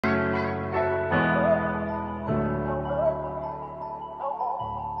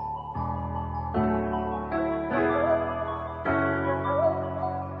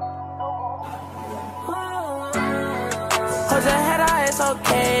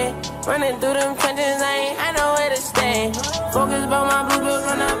okay. Running through them trenches, I ain't had nowhere to stay. Focus about my blue bills,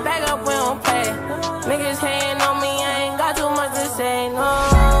 run up, back up, we don't pay. Niggas hating on me, I ain't got too much to say, no.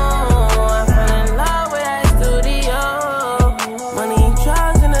 I fell in love with that studio. Money and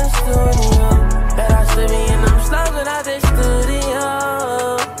drugs in the studio. Bet I still be in them slugs without the studio.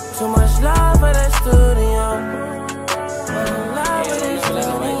 Too much love for the studio. Fell in love with the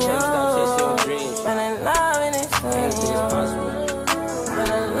studio. Fell in love in the studio.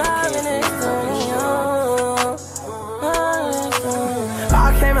 Fell in love in the studio. I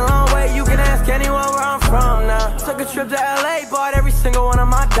came a long way, you can ask anyone where I'm from now. Took a trip to LA, bought every single one of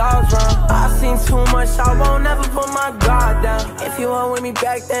my dogs round. I've seen too much, I won't never put my guard down. If you weren't with me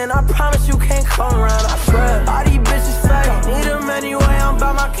back then, I promise you can't come around. I swear, all these bitches fake, need them anyway, I'm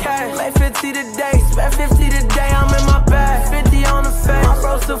by my cash. Lay 50 today, spent 50 today, I'm in my bag. 50 on the face, my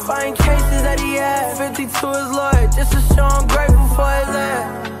bro still fighting cases that he had. 50 to his lawyer, just to show I'm grateful for his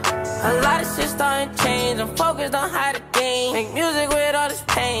ass. A lot of shit starting to change, I'm focused on how to game. Make music with all this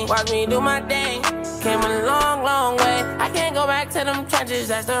pain, watch me do my thing. Came a long, long way, I can't go back to them trenches,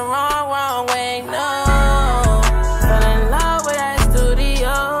 that's the wrong, wrong way, no. Fell in love with that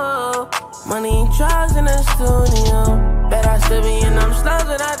studio. Money and drugs in the studio. Bet I still be in them slugs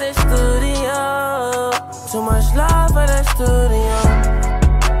without the studio. Too much love for the studio.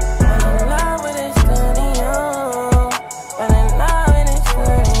 Fell in love with the studio. Fell in love with the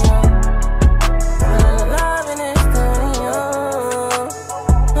studio. Fell in love in the studio.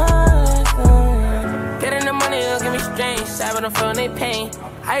 Getting the money don't get me strange. Sad when I'm feeling they pain.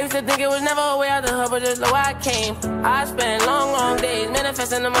 I used to think it was never a way out the hood, but just look where I came. I spent long, long days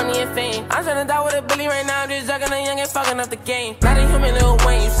manifesting the money and fame. I'm trying to die with a Billy right now, I'm just jugging a young and fucking up the game. Not a human Lil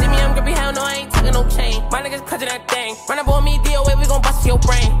Wayne, you see me, I'm grippy, hell no, I ain't tucking no chain. My niggas clutching that thing, run up on me, DOA, we gon' bust your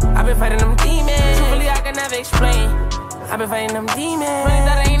brain. I've been fighting them demons, truthfully I can never explain. I've been fighting them demons, really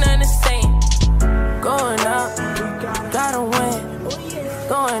thought I ain't nothing the same. Going up, gotta win.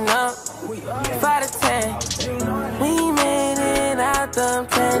 Going up, 5 to 10. We made it out the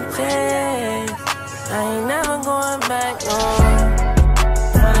trenches. I ain't never going back, no.